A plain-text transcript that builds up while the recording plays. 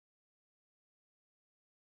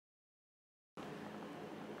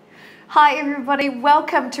Hi everybody,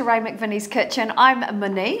 welcome to Ray McVinnie's Kitchen. I'm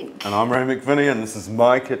Monique. And I'm Ray McVinnie and this is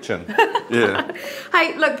my kitchen. Yeah.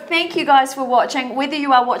 Hey, look, thank you guys for watching. Whether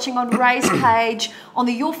you are watching on Ray's page, on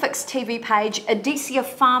the Your Fix TV page, Adessia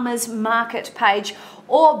Farmers Market page,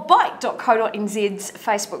 or bike.co.nz's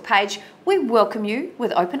Facebook page, we welcome you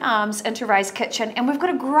with open arms into Ray's Kitchen, and we've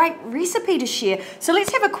got a great recipe to share. So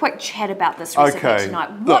let's have a quick chat about this recipe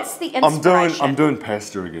tonight. What's the inspiration? I'm doing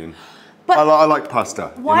pasta again. But I like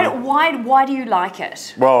pasta. Why do you like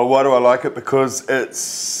it? Well, why do I like it? Because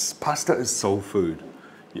pasta is soul food.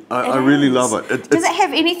 I really love it. Does it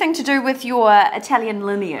have anything to do with your Italian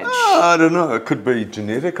lineage? I don't know. It could be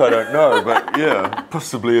genetic. I don't know. But yeah,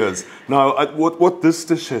 possibly is. No, what this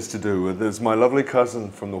dish has to do with is my lovely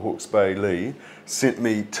cousin from the Hawke's Bay, Lee, sent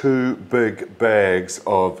me 2 big bags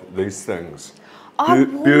of these things.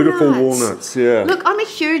 Beautiful walnuts, yeah. Look, I'm a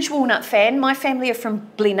huge walnut fan. My family are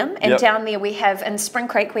from Blenheim, and down there we have, in Spring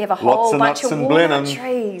Creek, we have a whole bunch of walnut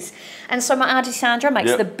trees. And so my auntie Sandra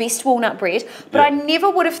makes the best walnut bread, but I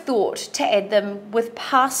never would have thought to add them with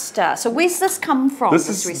pasta. So where's this come from,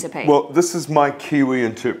 this recipe? Well, this is my Kiwi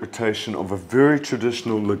interpretation of a very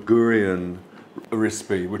traditional Ligurian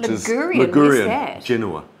recipe, which is Ligurian,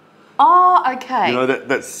 Genoa. Oh, okay. You know,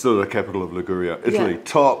 that's sort of the capital of Liguria, Italy.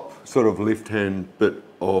 Top sort of left-hand bit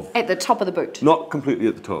of... At the top of the boot? Not completely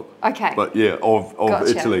at the top. Okay. But yeah, of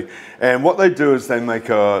Italy. And what they do is they make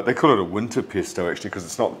they call it a winter pesto actually, because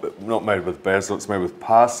it's not made with basil, it's made with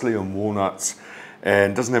parsley and walnuts,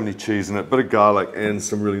 and doesn't have any cheese in it, bit of garlic and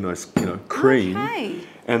some really nice, cream. Okay.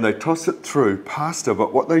 And they toss it through pasta,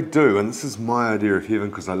 but what they do, and this is my idea of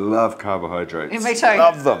heaven because I love carbohydrates. Me too.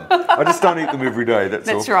 Love them. I just don't eat them every day, that's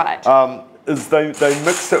all. That's right. Is they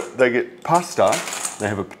mix it, they get pasta, they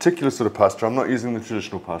have a particular sort of pasta, I'm not using the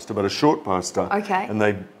traditional pasta, but a short pasta. Okay. And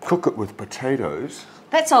they cook it with potatoes.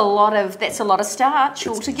 That's a lot of starch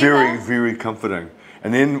altogether. It's very, very comforting.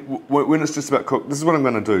 And then when it's just about cooked, this is what I'm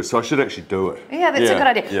going to do, so I should actually do it. Yeah, that's a good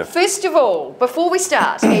idea. Yeah. First of all, before we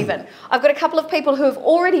start even, I've got a couple of people who have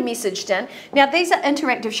already messaged in. Now, these are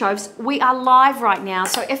interactive shows. We are live right now,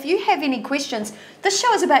 so if you have any questions, this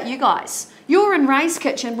show is about you guys. You're in Ray's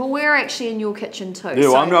kitchen, but we're actually in your kitchen too. Yeah,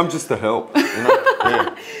 well, I'm just the help.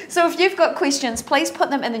 Yeah. So if you've got questions, please put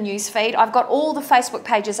them in the news feed. I've got all the Facebook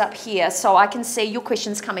pages up here so I can see your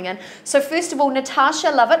questions coming in. So first of all, Natasha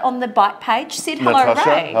Lovett on the bike page said hello, Natasha,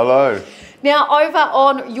 Ray. Hello. Now, over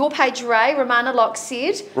on your page, Ray, Romana Locke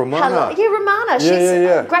said... Romana? Hello. Yeah, Romana.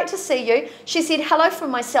 Yeah. Great to see you. She said hello from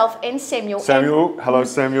myself and Samuel. Hello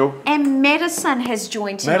Samuel. And Madison has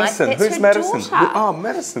joined tonight. Madison, that's who's her Madison? daughter. Oh,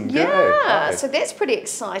 Madison, yeah, Hi. So that's pretty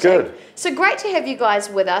exciting. Good. So great to have you guys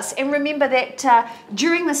with us. And remember that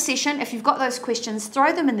during this session, if you've got those questions,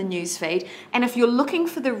 throw them in the news feed. And if you're looking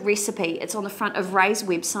for the recipe, it's on the front of Ray's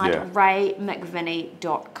website,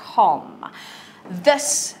 raymcvinnie.com.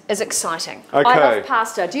 This is exciting. Okay. I love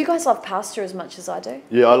pasta. Do you guys love pasta as much as I do?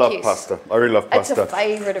 Yeah, I love pasta. I really love pasta. It's a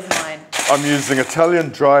favourite of mine. I'm using Italian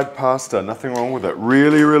dried pasta. Nothing wrong with it.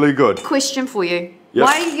 Really, really good. Question for you. Yep.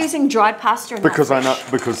 Why are you using dried pasta and because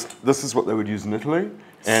because this is what they would use in Italy.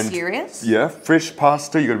 And serious? Yeah, fresh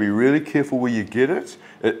pasta. You got to be really careful where you get it.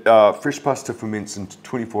 Fresh pasta ferments in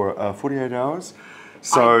 48 hours.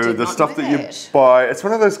 So the stuff that you buy, it's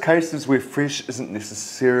one of those cases where fresh isn't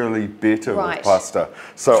necessarily better with pasta.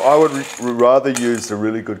 So I would rather use a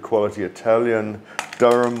really good quality Italian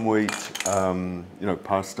durum wheat,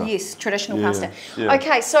 pasta. Yes, traditional pasta. Yeah.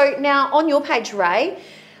 Okay, so now on your page, Ray,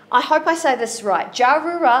 I hope I say this right.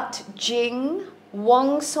 Jarurat Jing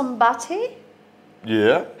Wongsombati.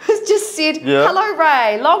 Yeah. Has just said, hello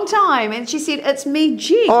Ray, long time. And she said, it's me,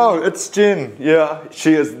 Jen. Oh, it's Jen. Yeah,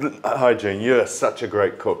 she is. Hi, Jen. You're such a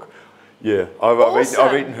great cook. Yeah,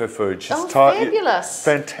 I've eaten her food. She's fabulous.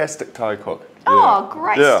 Fantastic Thai cook. Yeah. Oh,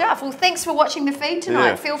 great stuff. Well, thanks for watching the feed tonight.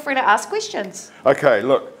 Yeah. Feel free to ask questions. Okay,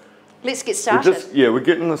 look. Let's get started. We're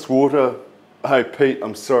getting this water. Hey, Pete,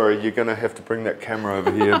 I'm sorry. You're going to have to bring that camera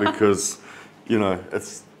over here because,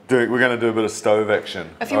 we're going to do a bit of stove action.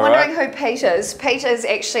 If you're wondering who Pete is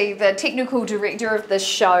actually the technical director of this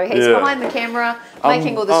show. He's behind the camera,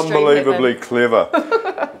 making all the stream unbelievably clever.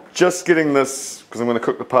 Just getting this, because I'm going to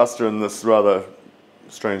cook the pasta in this rather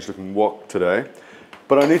strange looking wok today.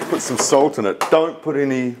 But I need to put some salt in it. Don't put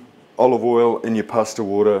any olive oil in your pasta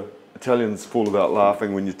water. Italians fall about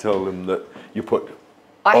laughing when you tell them that you put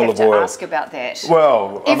I have to oil. ask about that.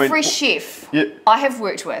 Well, every chef I have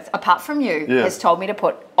worked with, apart from you, has told me to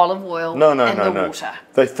put olive oil in the water.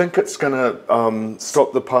 They think it's going to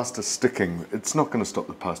stop the pasta sticking. It's not going to stop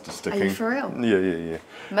the pasta sticking. Are you for real? Yeah.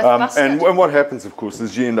 Myth busted. And what happens, of course,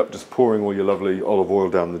 is you end up just pouring all your lovely olive oil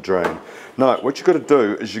down the drain. No, what you've got to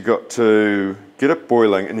do is you've got to get it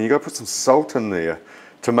boiling, and then you've got to put some salt in there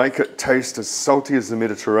to make it taste as salty as the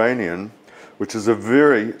Mediterranean, which is a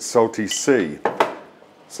very salty sea.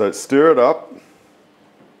 So stir it up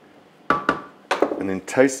and then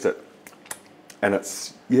taste it. And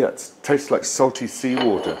it tastes like salty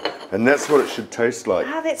seawater. And that's what it should taste like.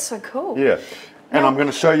 Ah, that's so cool. Yeah. And I'm going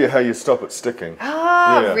to show you how you stop it sticking.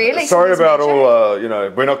 Ah, really? Sorry about all,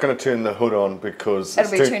 we're not going to turn the hood on because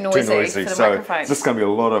it'll be too noisy for the microphone. There's just going to be a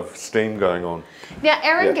lot of steam going on. Now,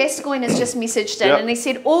 Aaron Gascoigne has just messaged in and he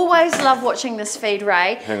said, always love watching this feed,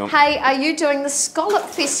 Ray. Hang on. Hey, are you doing the Scallop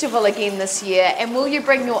Festival again this year? And will you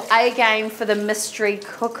bring your A game for the mystery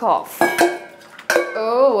cook-off?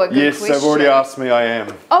 Oh, a good question. Yes, they've already asked me, I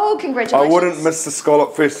am. Oh, congratulations. I wouldn't miss the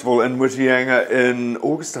Scallop Festival in Whitianga in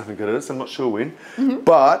August, I think it is. I'm not sure when.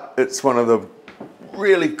 But it's one of the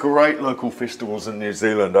really great local festivals in New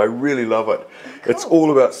Zealand. I really love it. Cool. It's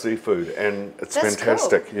all about seafood and it's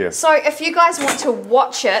fantastic. Cool. Yeah. So if you guys want to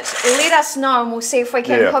watch it, let us know and we'll see if we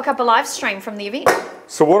can hook up a live stream from the event.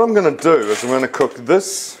 So what I'm going to do is I'm going to cook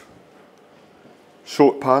this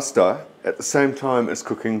short pasta at the same time as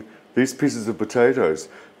cooking these pieces of potatoes.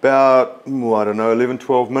 About, I don't know, 11,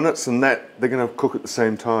 12 minutes, and that they're going to cook at the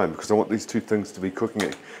same time because I want these two things to be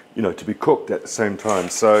cooking, to be cooked at the same time.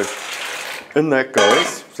 So in that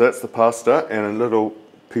goes, so that's the pasta and a little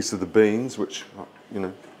piece of the beans, which,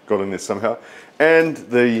 got in there somehow, and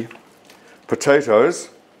the potatoes.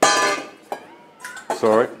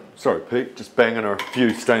 Sorry Pete, just banging a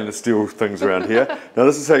few stainless steel things around here. Now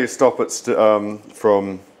this is how you stop it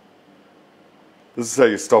This is how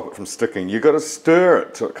you stop it from sticking. You've got to stir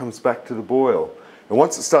it till it comes back to the boil. And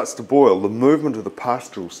once it starts to boil, the movement of the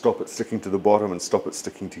pasta will stop it sticking to the bottom and stop it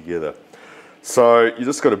sticking together. So you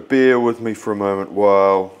just got to bear with me for a moment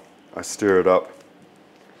while I stir it up.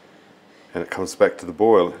 And it comes back to the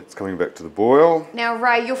boil. It's coming back to the boil. Now,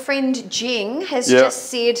 Ray, your friend Jing has just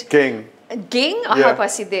said... Ging, I hope I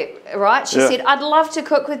said that right. She said, I'd love to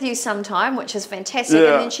cook with you sometime, which is fantastic.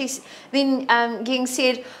 And then Ging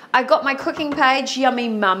said, I got my cooking page, Yummy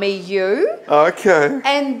Mummy You. Okay.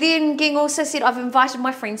 And then Ging also said, I've invited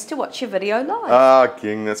my friends to watch your video live. Ah,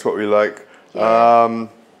 Ging, that's what we like. Yeah.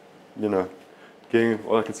 Ging,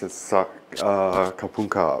 all I can say is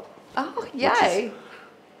kapunka. Oh, yay.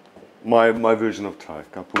 My version of Thai,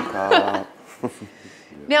 kapunka.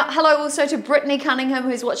 Now, hello also to Brittany Cunningham,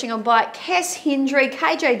 who's watching on Bike, Cass Hendry,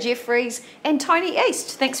 KJ Jeffries, and Tony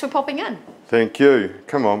East. Thanks for popping in. Thank you.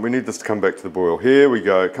 Come on, we need this to come back to the boil. Here we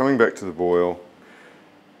go, coming back to the boil.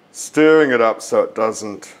 Stirring it up so it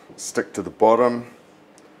doesn't stick to the bottom.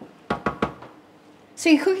 So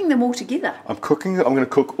you're cooking them all together? I'm going to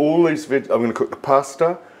cook all these I'm going to cook the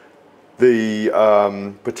pasta, the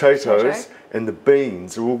potatoes, and the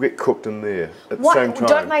beans will all get cooked in there at the same time.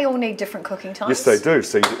 Don't they all need different cooking times? Yes, they do.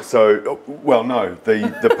 No,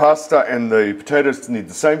 the pasta and the potatoes need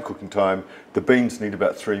the same cooking time. The beans need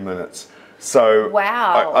about 3 minutes. So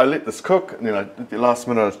wow. I let this cook, and then at the last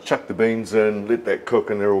minute I chuck the beans in, let that cook,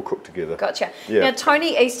 and they're all cooked together. Gotcha. Yeah. Now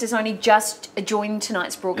Tony East has only just joined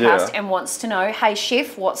tonight's broadcast and wants to know, hey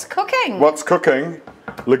chef, what's cooking? What's cooking?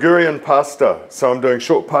 Ligurian pasta. So I'm doing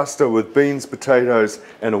short pasta with beans, potatoes,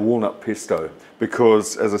 and a walnut pesto.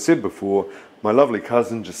 Because, as I said before, my lovely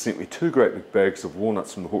cousin just sent me 2 great big bags of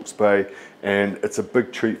walnuts from the Hawke's Bay, and it's a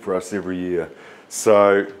big treat for us every year.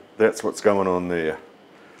 So that's what's going on there.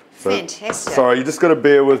 So, fantastic. Sorry, you just got to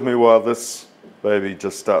bear with me while this baby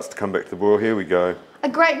just starts to come back to the boil. Here we go. A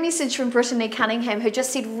great message from Brittany Cunningham, who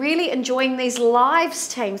just said, really enjoying these lives,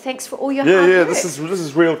 team. Thanks for all your hard work. Yeah, this is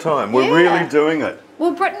real time. We're really doing it.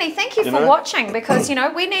 Well, Brittany, thank you for watching, because,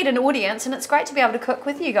 we need an audience, and it's great to be able to cook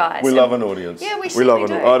with you guys. We love an audience. Yeah, we certainly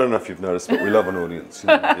do. I don't know if you've noticed, but we love an audience.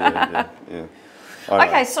 Yeah.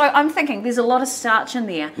 Okay, so I'm thinking there's a lot of starch in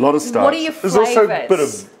there. A lot of starch. What are your flavours? There's also a bit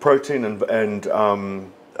of protein and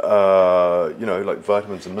like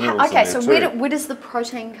vitamins and minerals in there so too. where does the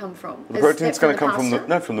protein come from? The protein's going to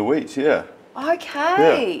come from the wheat, yeah.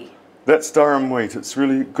 Okay. Yeah. That's Durham wheat. It's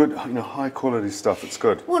really good, high quality stuff. It's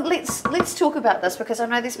good. Well, let's talk about this, because I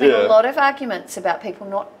know there's been a lot of arguments about people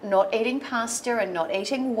not eating pasta and not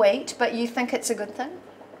eating wheat, but you think it's a good thing?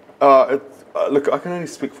 look, I can only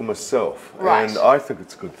speak for myself, Right. and I think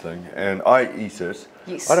it's a good thing, and I eat it.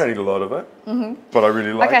 Yes. I don't eat a lot of it, but I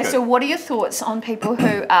really like it. Okay, so what are your thoughts on people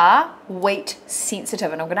who are wheat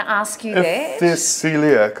sensitive? And I'm going to ask you that. If they're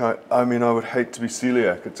celiac, I mean, I would hate to be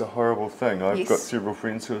celiac. It's a horrible thing. I've Yes. got several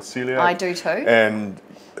friends who are celiac. I do too. And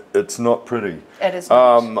it's not pretty. It is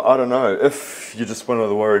not. I don't know. If you're just one of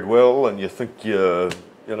the worried well and you think you're,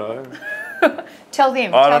 you know... Tell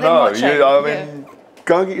them. I don't know. Watching. I mean,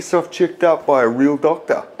 go and get yourself checked out by a real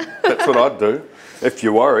doctor. That's what I'd do if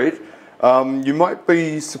you're worried. You might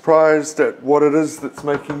be surprised at what it is that's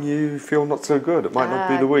making you feel not so good. It might not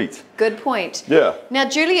be the wheat. Good point. Yeah. Now,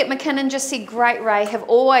 Juliet McKinnon just said, great, Ray. Have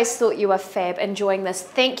always thought you were fab. Enjoying this.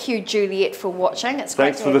 Thank you, Juliet, for watching. It's great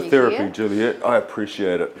Thanks to for have the you therapy, here. Juliet. I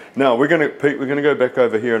appreciate it. Now, Pete, we're going to go back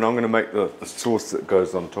over here and I'm going to make the sauce that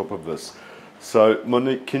goes on top of this. So,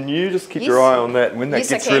 Monique, can you just keep your eye on that? And when that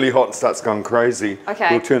gets really hot and starts going crazy,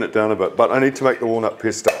 we'll turn it down a bit. But I need to make the walnut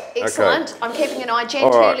pesto. Excellent. Okay. I'm keeping an eye.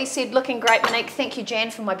 Jan Turley said, looking great, Monique. Thank you,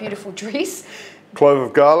 Jan, for my beautiful dress. Clove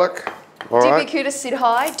of garlic. All Debbie right. Curtis said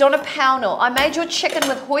hi. Donna Pownell, I made your chicken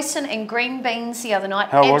with hoisin and green beans the other night.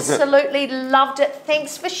 How was it? Absolutely loved it.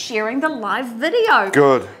 Thanks for sharing the live video.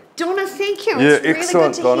 Good. Donna, thank you. Yeah, It's really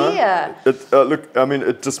excellent, good to Donna. hear. Look, I mean,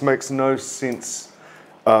 it just makes no sense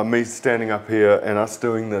me standing up here and us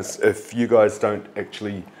doing this if you guys don't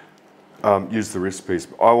actually use the recipes.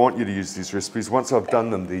 I want you to use these recipes. Once I've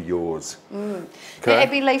done them, they're yours. Now, Okay.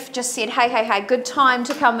 Abby Leaf just said, hey, good time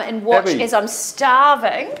to come and watch Abby. as I'm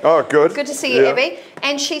starving. Oh, good. Good to see you, Yeah. Abby.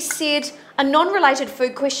 And she said, a non-related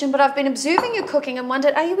food question, but I've been observing your cooking and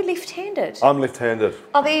wondered, are you left-handed? I'm left-handed.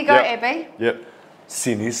 Oh, there you go, Yep. Abby. Yep.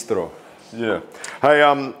 Sinistro. Yeah. Hey,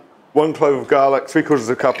 1 clove of garlic,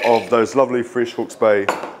 3/4 cup of those lovely fresh Hawke's Bay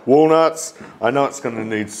walnuts. I know it's going to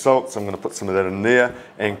need salt, so I'm going to put some of that in there,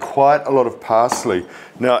 and quite a lot of parsley.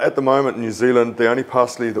 Now, at the moment in New Zealand, the only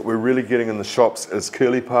parsley that we're really getting in the shops is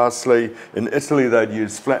curly parsley. In Italy, they'd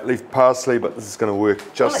use flat leaf parsley, but this is going to work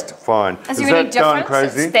just fine. Is there any that going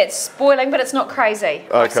difference? crazy? That's spoiling, but it's not crazy.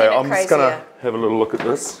 I've seen Okay, it I'm just going to crazier. have a little look at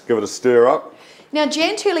this, give it a stir up. Now,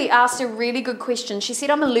 Jan Turley asked a really good question. She said,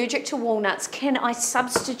 I'm allergic to walnuts. Can I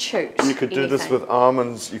substitute You could do this anything? with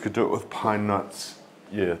almonds, you could do it with pine nuts.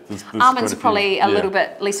 Yeah, there's Almonds quite are a few. probably a Yeah. little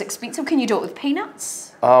bit less expensive. Can you do it with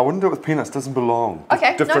peanuts? I wouldn't do it with peanuts, doesn't belong.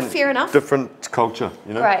 Okay, no, fair enough. Different culture,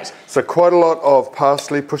 you know? Great. So quite a lot of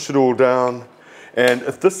parsley, push it all down. And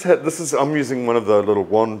if I'm using one of the little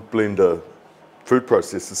wand blender food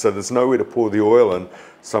processors, so there's nowhere to pour the oil in.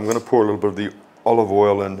 So I'm going to pour a little bit of the olive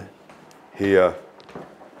oil in here.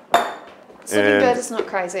 It's looking good, it's not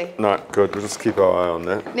crazy. No, good, we'll just keep our eye on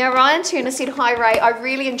that. Now, Ryan Turner said, hi Ray, I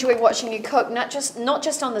really enjoy watching you cook, not just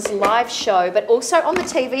on this live show, but also on the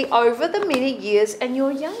TV over the many years in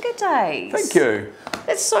your younger days. Thank you.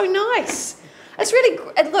 That's so nice. It's really,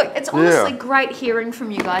 look, it's honestly Yeah. great hearing from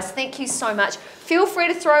you guys. Thank you so much. Feel free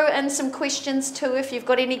to throw in some questions too if you've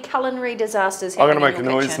got any culinary disasters I'm happening going to make in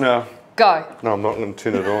a your noise kitchen. now. Go. No, I'm not going to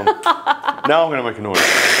turn it on. Now I'm going to make a noise.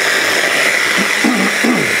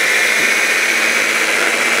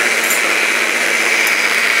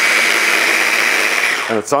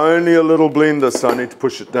 And it's only a little blender, so I need to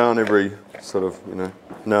push it down every sort of,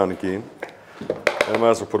 now and again. And I might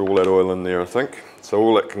as well put all that oil in there, I think. So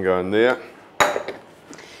all that can go in there.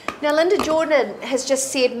 Now, Linda Jordan has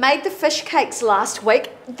just said, made the fish cakes last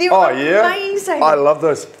week. They're amazing. I love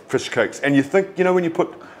those fish cakes. And you think, when you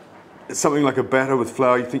put something like a batter with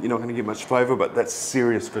flour, you think you're not going to get much flavour, but that's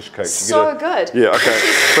serious fish cakes. So good. Yeah, okay.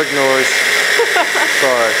 Big noise.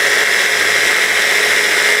 Sorry.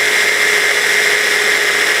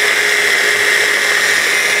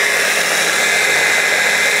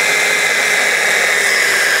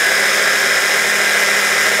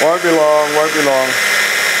 Won't be long, won't be long.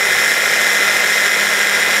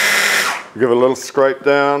 Give it a little scrape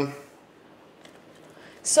down.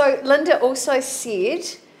 So Linda also said,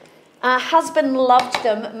 husband loved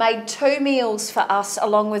them, made 2 meals for us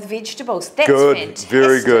along with vegetables. That's Good, fantastic.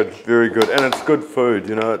 very good, very good. And it's good food,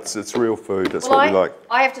 it's real food. That's what we like.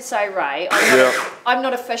 I have to say, Ray, I'm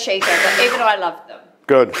not a fish eater, but even I love them.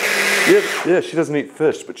 Good. Yeah, she doesn't eat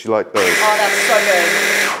fish, but she likes those. Oh, that's so good.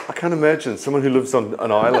 I can't imagine someone who lives on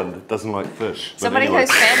an island doesn't like fish. But Somebody anyway.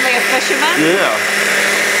 whose family are fishermen? Yeah.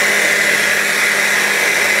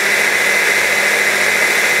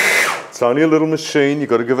 It's only a little machine. You've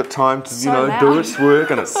got to give it time to, So do loud. its work,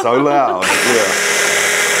 and it's so loud. Yeah.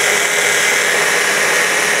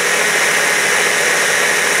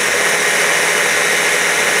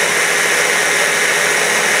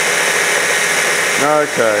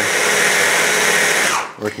 Okay.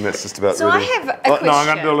 I reckon that's just about So ready. I have a question. No, I'm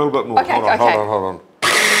going to do a little bit more. Okay, hold on, okay. hold on.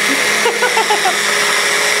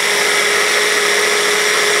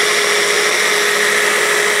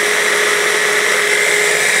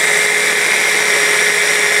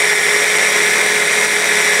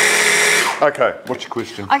 Okay, what's your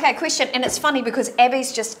question? Okay, question, and it's funny because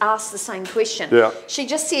Abby's just asked the same question. Yeah. She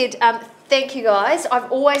just said, thank you guys,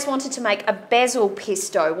 I've always wanted to make a basil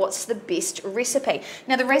pesto. What's the best recipe?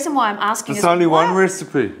 Now the reason why I'm asking There's is only one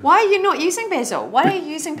recipe. Why are you not using basil? Why are you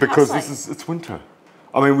using parsley? Because it's winter.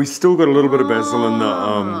 I mean, we still got a little bit of basil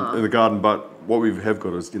in the garden, but what we have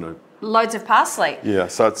got is, you know, loads of parsley. Yeah,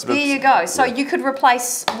 so it's there you go. So you could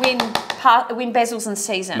replace when basil's in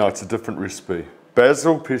season. No, it's a different recipe.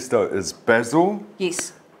 Basil pesto is basil.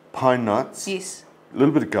 Yes. Pine nuts. Yes. A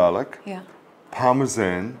little bit of garlic. Yeah.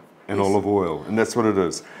 Parmesan and olive oil, and that's what it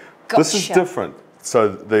is. Gotcha. This is different. So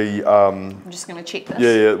the I'm just going to check this.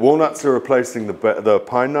 Yeah, walnuts are replacing the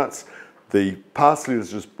pine nuts. The parsley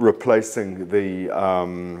is just replacing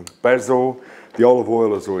the basil. The olive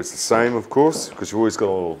oil is always the same, of course, because you've always got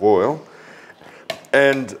olive oil.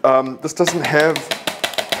 And this doesn't have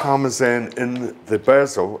Parmesan in the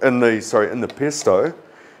basil, in the pesto. It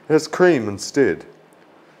has cream instead.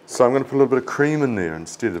 So I'm going to put a little bit of cream in there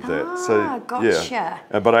instead of that. So gotcha.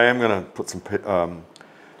 Yeah, but I am going to put some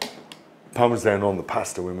Parmesan on the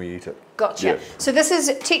pasta when we eat it. Gotcha. Yeah. So this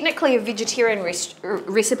is technically a vegetarian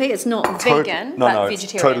recipe. It's not vegan, but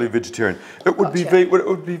vegetarian. It's totally vegetarian. It would be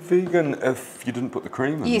vegan if you didn't put the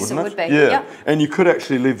cream in. Yes, wouldn't it would be. Yeah, yep. And you could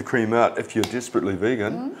actually leave the cream out if you're desperately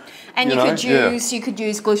vegan. And you could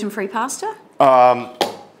use gluten-free pasta.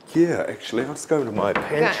 Yeah, actually, I'll just go to my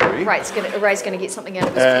pantry. Okay. Ray's going to get something out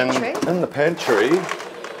of his pantry. In the pantry,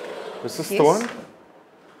 is this the one?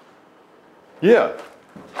 Yeah.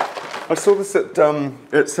 I saw this at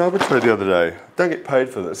Salvatore the other day. Don't get paid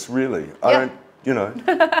for this, really. Yep. I don't, you know,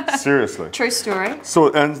 seriously. True story.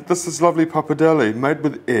 So, and this is lovely pappardelle, made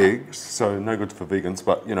with eggs, so no good for vegans,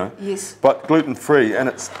 but, you know. Yes. But gluten-free, and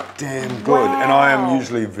it's damn good. Wow. And I am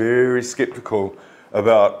usually very sceptical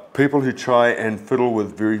about people who try and fiddle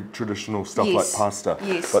with very traditional stuff like pasta.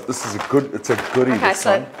 Yes. But this is it's a goodie. Okay,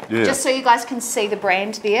 so just so you guys can see the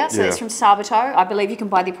brand there, so that's from Salvatore. I believe you can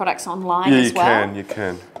buy their products online as well. You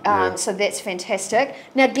can. So that's fantastic.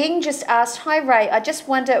 Now, Deng just asked, hi Ray, I just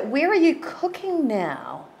wonder, where are you cooking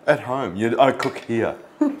now? At home. I cook here.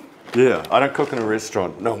 Yeah, I don't cook in a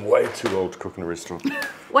restaurant. No, I'm way too old to cook in a restaurant.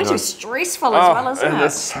 Way too stressful as well, isn't it? And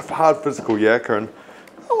it's hard physical yakka, and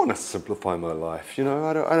I want to simplify my life. You know,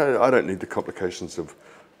 I don't need the complications of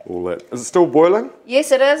all that. Is it still boiling?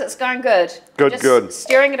 Yes, it is. It's going good. Good.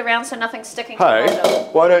 Stirring it around so nothing's sticking to the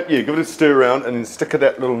bottom. Why don't you give it a stir around and then stick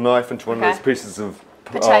that little knife into one of those pieces of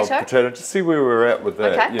potato. Just see where we're at with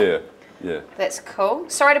that. Okay. Yeah. That's cool.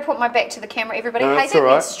 Sorry to put my back to the camera, everybody. No, hey, that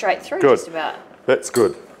went straight through just about. That's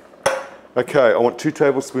good. Okay, I want 2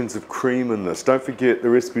 tablespoons of cream in this. Don't forget the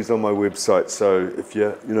recipe's on my website, so if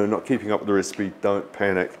you're not keeping up with the recipe, don't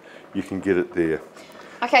panic. You can get it there.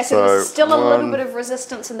 Okay, so there's still a little bit of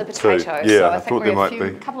resistance in the potato. Yeah, so I thought there might be.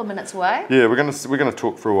 A couple of minutes away. Yeah, we're gonna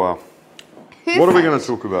talk for a while. Perfect. What are we going to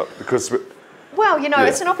talk about? Because well,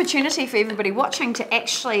 it's an opportunity for everybody watching to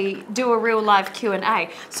actually do a real live Q&A.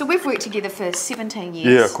 So we've worked together for 17 years.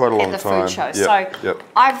 Yeah, quite a long at the time. food show. Yep, So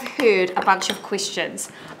I've heard a bunch of questions,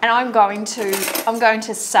 and I'm going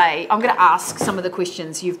to ask some of the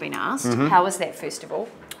questions you've been asked. How was that, first of all?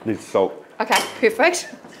 Needs salt. Okay, perfect.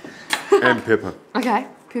 And pepper. Okay,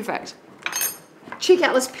 perfect. Check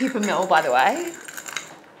out this pepper mill, by the way.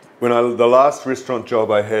 The last restaurant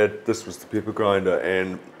job I had, this was the pepper grinder,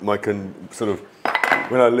 and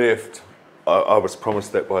when I left, I was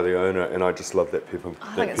promised that by the owner, and I just love that pepper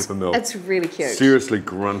mill. It's really cute. Seriously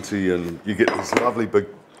grunty, and you get these lovely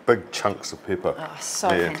big chunks of pepper. Oh, so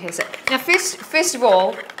fantastic. Now, first of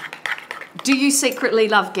all, do you secretly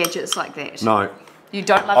love gadgets like that? No. You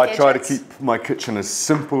don't love gadgets? I try to keep my kitchen as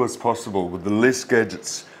simple as possible with the less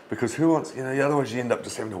gadgets. Because who wants, otherwise you end up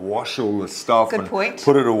just having to wash all this stuff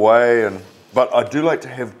put it away. But I do like to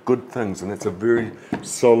have good things, and that's a very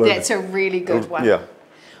solid. That's a really good one. Yeah.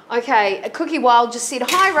 Okay, Cookie Wild just said,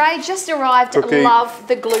 hi Ray, just arrived, Cookie. Love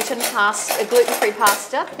the gluten-free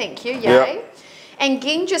pasta, thank you, yay. Yep. And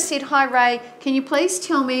Ging just said, hi Ray, can you please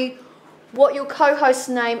tell me what your co-host's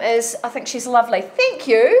name is? I think she's lovely. Thank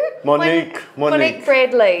you. Monique. Monique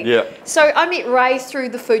Bradley. Yeah. So I met Ray through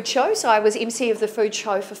the food show. So I was MC of the food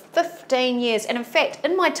show for 15 years. And in fact,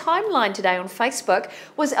 in my timeline today on Facebook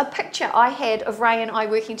was a picture I had of Ray and I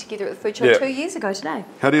working together at the food show 2 years ago today.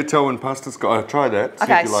 How do you tell when pasta's got? Try that.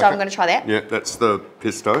 Okay, so I'm going to try that. Yeah, that's the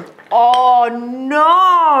pesto. Oh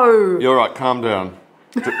no! You're all right, calm down.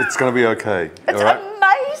 It's going to be okay. It's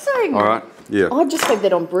amazing. All right. Yeah. I'd just have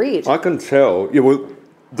that on bread. I can tell. Yeah, well,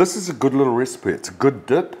 this is a good little recipe. It's a good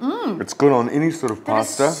dip. It's good on any sort of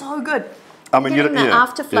pasta. That is so good. I mean, getting the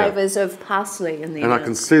after flavours of parsley in there. And I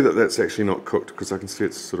can see that that's actually not cooked because I can see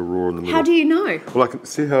it's sort of raw in the middle. How do you know? Well, I can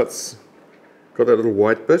see how it's got that little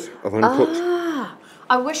white bit. I've uncooked.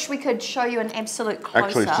 I wish we could show you an absolute close-up.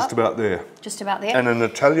 Actually, it's just about there. Just about there. And an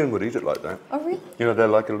Italian would eat it like that. Oh, really? You know, they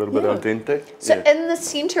like it a little bit al dente. So in the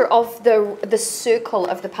centre of the circle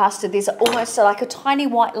of the pasta, there's almost like a tiny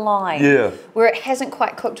white line. Yeah. Where it hasn't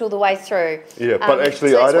quite cooked all the way through. Yeah, but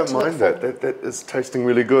actually, so I don't mind that. That is tasting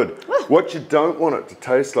really good. What you don't want it to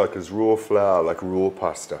taste like is raw flour, like raw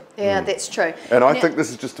pasta. Yeah, that's true. And I think this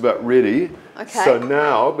is just about ready. Okay. So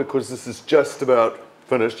now, because this is just about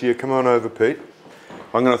finished, here, come on over, Pete.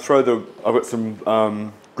 I'm going to throw I've got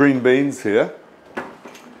some green beans here,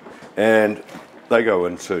 and they go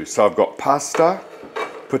in too. So I've got pasta,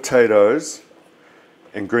 potatoes,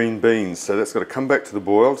 and green beans. So that's got to come back to the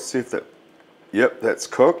boil, see if that, yep, that's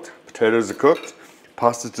cooked. Potatoes are cooked.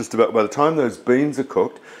 Pasta's just about, by the time those beans are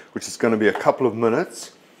cooked, which is going to be a couple of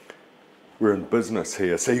minutes, we're in business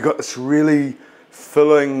here. So you've got this really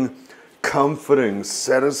filling, comforting,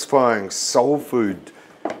 satisfying soul food,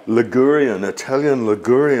 Italian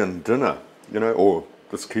Ligurian dinner, you know, or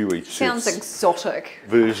this Kiwi chef's sounds exotic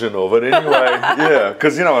version of it anyway. Yeah,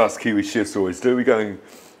 because you know what us Kiwi chefs always do, we go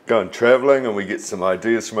and travelling and we get some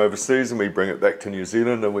ideas from overseas and we bring it back to New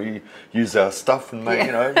Zealand and we use our stuff and make,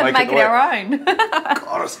 you know, make it our own.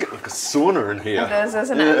 God, it's getting like a sauna in here. It is,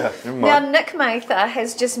 isn't it? Yeah, now Nick Mather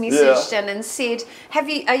has just messaged in and said,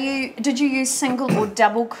 did you use single or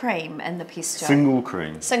double cream in the pesto? Single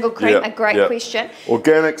cream. Single cream, a great question.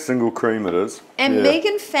 Organic single cream it is. And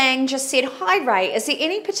Megan Fang just said, hi Ray, is there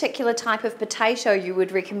any particular type of potato you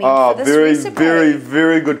would recommend for this recipe? Very,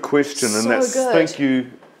 very good question. So and that's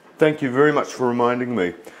good. Thank you very much for reminding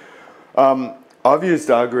me. I've used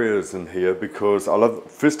agrias in here because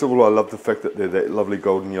first of all, I love the fact that they're that lovely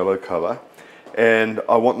golden yellow colour, and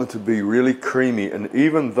I want them to be really creamy. And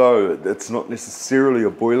even though it's not necessarily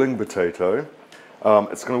a boiling potato,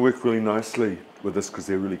 it's going to work really nicely with this because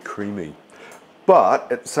they're really creamy.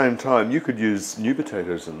 But at the same time, you could use new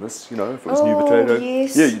potatoes in this, you know, if it was new potato.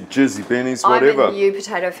 Yes. Yeah, Jersey bennies, whatever. I'm a new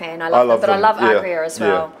potato fan. I love them, but I love agria as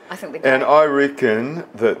well. I think they're great. And I reckon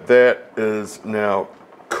that is now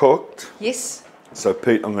cooked. Yes. So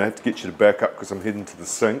Pete, I'm going to have to get you to back up because I'm heading to the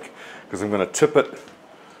sink because I'm going to tip it.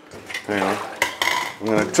 Hang on. I'm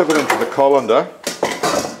going to tip it into the colander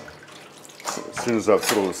as soon as I've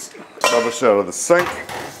put all this rubbish out of the sink.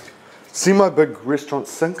 See my big restaurant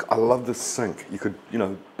sink? I love this sink. You could, you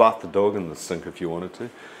know, bath the dog in the sink if you wanted to.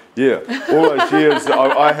 Yeah, all those years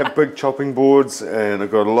I have big chopping boards and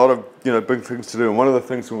I've got a lot of, you know, big things to do. And one of the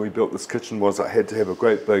things when we built this kitchen was I had to have a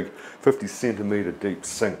great big 50 centimetre deep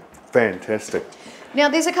sink. Fantastic. Now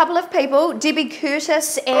there's a couple of people, Debbie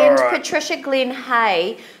Curtis and Patricia Glenn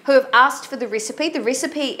Hay, who have asked for the recipe. The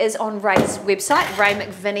recipe is on Ray's website,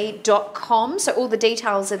 raymcvinnie.com, so all the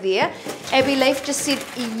details are there. Abby Leaf just said,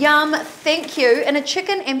 yum, thank you. In a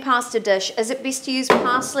chicken and pasta dish, is it best to use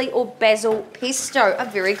parsley or basil pesto? A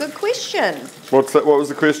very good question. What's that? What was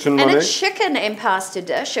the question, Monique? In a chicken and pasta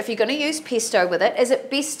dish, if you're going to use pesto with it, is it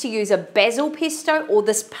best to use a basil pesto or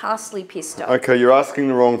this parsley pesto? Okay, you're asking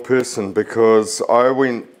the wrong person because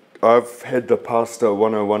I've had the pasta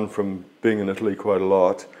 101 from being in Italy quite a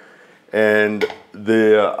lot, and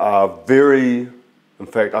there are in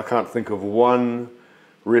fact, I can't think of one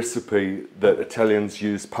recipe that Italians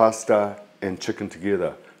use pasta and chicken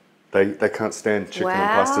together. They can't stand chicken and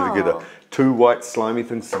pasta together. Two white slimy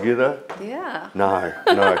things together? Yeah. No.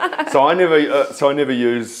 So I never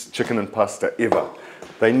use chicken and pasta ever.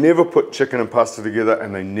 They never put chicken and pasta together,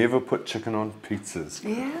 and they never put chicken on pizzas.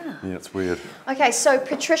 Yeah. Yeah, it's weird. Okay, so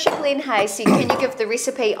Patricia Glenn Hay said, can you give the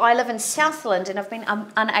recipe? I live in Southland and I've been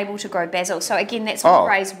unable to grow basil. So again, that's on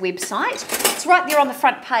Ray's website. It's right there on the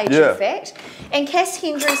front page, in fact. And Cass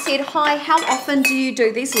Hendry said, hi, how often do you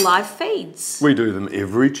do these live feeds? We do them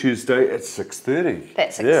every Tuesday at 6:30.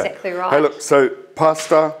 That's exactly right. Hey, look, so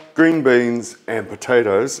pasta, green beans, and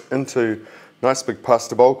potatoes into nice big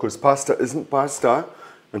pasta bowl, because pasta isn't pasta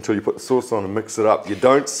until you put the sauce on and mix it up. You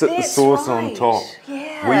don't sit the sauce on top.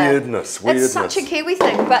 Yeah. Weirdness. It's such a Kiwi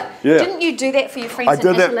thing, but didn't you do that for your friends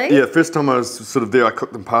in Italy? Yeah, first time I was sort of there, I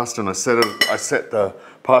cooked them pasta and I set the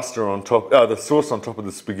pasta on top, the sauce on top of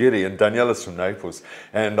the spaghetti, and Daniela's from Naples.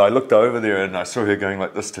 And I looked over there and I saw her going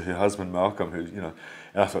like this to her husband, Malcolm, who, you know,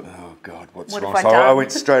 and I thought, oh God, what's wrong? So I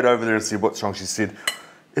went straight over there and said, what's wrong? She said,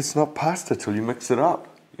 it's not pasta till you mix it up,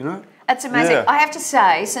 you know? It's amazing. Yeah. I have to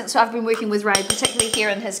say, since I've been working with Ray, particularly here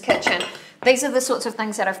in his kitchen, these are the sorts of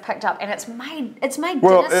things that I've picked up, and it's made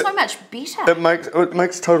dinner so much better. It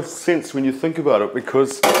makes total sense when you think about it,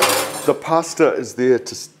 because the pasta is there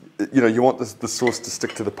to, you know, you want the sauce to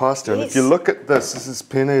stick to the pasta. And if you look at this is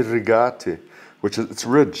penne rigate, which is, it's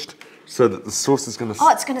ridged. so that the sauce is going to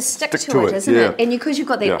it's going to stick to it, isn't it? And because you've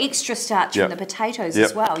got that extra starch in the potatoes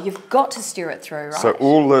as well, you've got to stir it through, right? So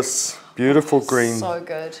all this beautiful green so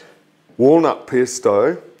good walnut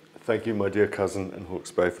pesto, thank you my dear cousin in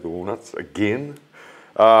Hawke's Bay for the walnuts, again,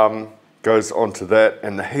 goes onto that,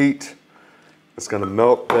 and the heat is going to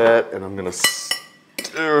melt that, and I'm going to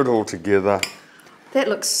stir it all together. That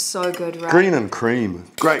looks so good, right? Green and cream.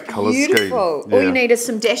 Great colour scheme. Beautiful. All you need is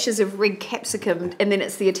some dashes of red capsicum, and then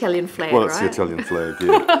it's the Italian flag, Well, it's the Italian flag,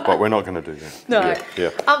 yeah. But we're not going to do that. No.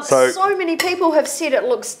 Yeah. So many people have said it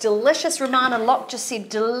looks delicious. Romana Locke just said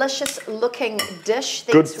delicious looking dish.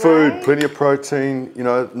 Good food, plenty of protein, you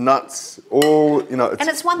know, nuts, all, you know. And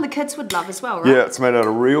it's one the kids would love as well, right? Yeah, it's made out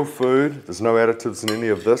of real food. There's no additives in any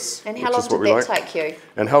of this. And how long did that take you?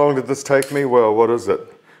 And how long did this take me? Well, what is it?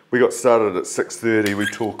 We got started at 6:30. We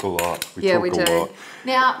talk a lot. We do.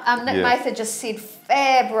 Now, Nick Mather just said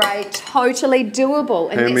fab, Ray, totally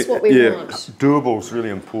doable, and that's what we want. Doable is really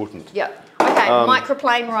important. Yep. Okay,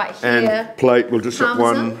 microplane right here. And plate, we'll just shut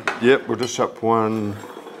one. Yep, we'll just shut one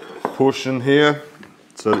portion here,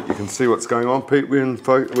 so that you can see what's going on. Pete, we're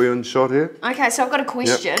in shot here. Okay, so I've got a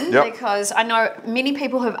question because I know many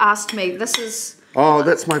people have asked me. This is. Oh,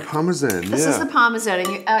 that's my parmesan. This is the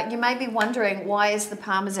parmesan, and you may be wondering why is the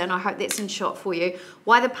parmesan. I hope that's in shot for you.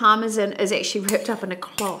 Why the parmesan is actually wrapped up in a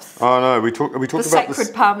cloth. Oh no, we talked about the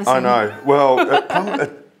sacred parmesan. I know.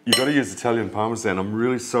 Well, you got to use Italian parmesan. I'm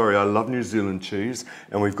really sorry. I love New Zealand cheese,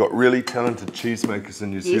 and we've got really talented cheesemakers in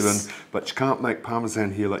New Zealand. But you can't make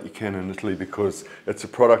parmesan here like you can in Italy because it's a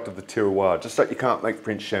product of the terroir. Just like you can't make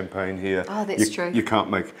French champagne here. Oh, that's true. You can't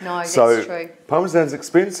make. No, that's true. Parmesan's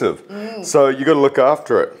expensive, so you got to look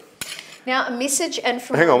after it. Now, a message in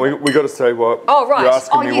from... Hang on, we got to say what... Oh, right. You're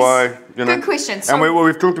asking me why... You know. Good question. So and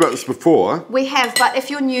we've talked about this before. We have, but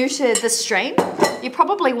if you're new to the stream, you're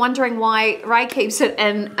probably wondering why Ray keeps it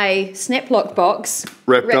in a Snaplock box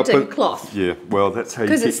wrapped in cloth. Yeah, well, that's how you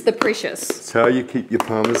keep... Because it's the precious. It's how you keep your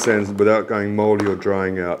parmesans without going mouldy or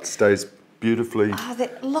drying out. It stays beautifully... Oh,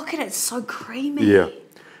 look at it, it's so creamy. Yeah.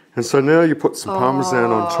 And so now you put some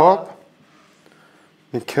parmesan on top.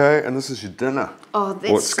 Okay, and this is your dinner. Oh, that's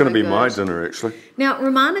Well, it's going to be my dinner, actually. Now,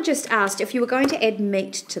 Romana just asked if you were going to add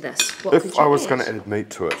meat to this, what could you add? If I was going to add meat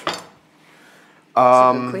to it. That's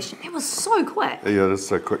a good question. It was so quick. Yeah, it is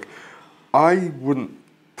so quick. I wouldn't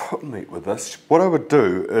put meat with this. What I would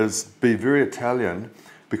do is be very Italian,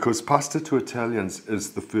 because pasta to Italians is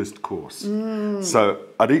the first course. So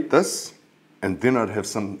I'd eat this, and then I'd have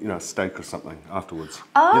some, steak or something afterwards.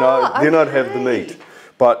 Oh, then I'd have the meat.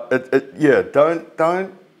 But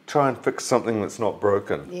don't try and fix something that's not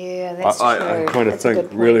broken. Yeah, that's true. I kind of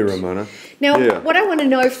think, really, Ramona. Now, what I want to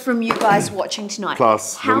know from you guys watching tonight.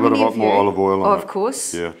 Plus, a little bit of more olive oil on it. Of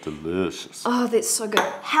course. Yeah, delicious. Oh, that's so good.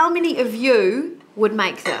 How many of you would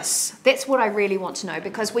make this? That's what I really want to know,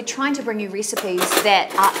 because we're trying to bring you recipes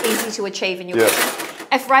that are easy to achieve in your kitchen.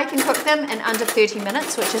 If Ray can cook them in under 30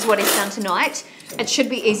 minutes, which is what he's done tonight, it should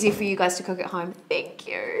be easier for you guys to cook at home. Thank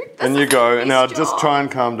you. And you go. Now, just try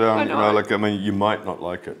and calm down. You might not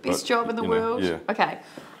like it. Best job in the world. Yeah. Okay.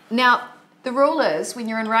 Now, the rule is when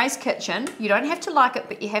you're in Ray's kitchen, you don't have to like it,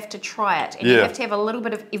 but you have to try it. And you have to have a little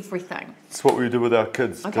bit of everything. That's what we did with our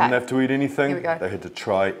kids. Okay. Didn't have to eat anything. Here we go. They had to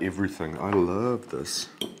try everything. I love this.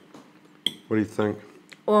 What do you think?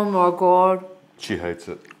 Oh my God. She hates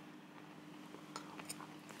it.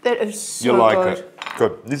 That is so good. You like good. it.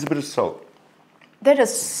 Good. There's a bit of salt. That is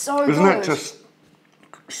so good. Isn't that just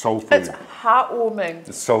soul food? It's heartwarming.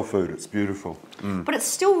 It's soul food. It's beautiful. But it's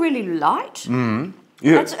still really light. Yeah.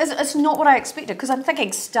 It's not what I expected, because I'm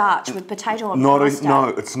thinking starch with potato and pasta. No,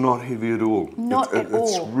 it's not heavy at all. Not at all.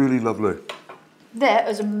 It's really lovely. That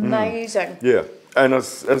is amazing. Yeah. And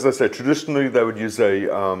as I say, traditionally they would use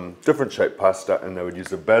a different shaped pasta, and they would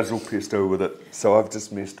use a basil pesto with it. So I've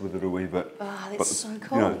just messed with it a wee bit. Oh, that's so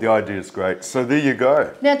cool. The idea is great. So there you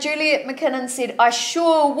go. Now, Juliet McKinnon said, I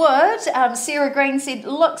sure would. Sarah Green said,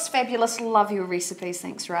 looks fabulous. Love your recipes.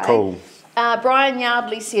 Thanks, Ray. Cool. Brian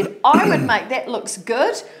Yardley said, I would make that. Looks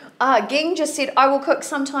good. Ging just said, I will cook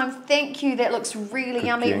sometime. Thank you. That looks really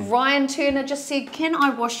yummy. Ging. Ryan Turner just said, can I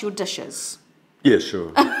wash your dishes? Yeah,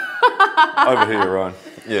 sure. Over here, Ryan.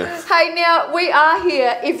 Yeah. Hey, now, we are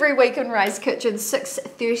here every week in Ray's Kitchen,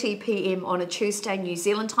 6:30 p.m. on a Tuesday, New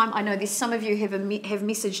Zealand time. I know there's some of you have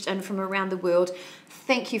messaged in from around the world.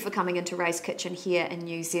 Thank you for coming into Ray's Kitchen here in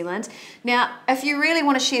New Zealand. Now, if you really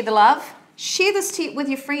want to share the love, share this with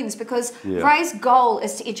your friends, because Ray's goal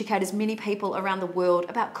is to educate as many people around the world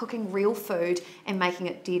about cooking real food and making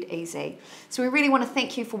it dead easy. So we really want to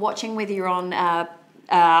thank you for watching, whether you're on...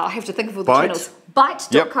 I have to think of all the channels.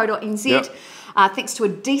 Byte.co.nz. Thanks to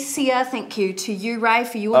Adessia. Thank you to you, Ray,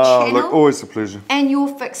 for your channel. Look, always a pleasure. And Your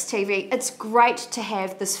Fix TV. It's great to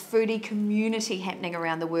have this foodie community happening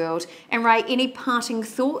around the world. And Ray, any parting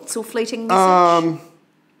thoughts or fleeting message?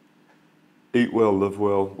 Eat well, live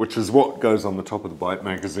well, which is what goes on the top of the Bite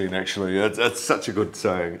magazine, actually. It's such a good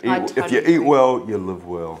saying. If you eat well, you live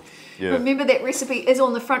well. Yeah. Remember, that recipe is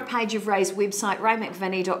on the front page of Ray's website,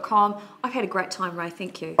 raymcvinnie.com. I've had a great time, Ray.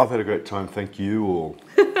 Thank you. I've had a great time. Thank you all.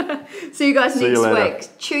 See you guys next you later. week.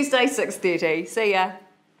 Tuesday, 6:30. See ya.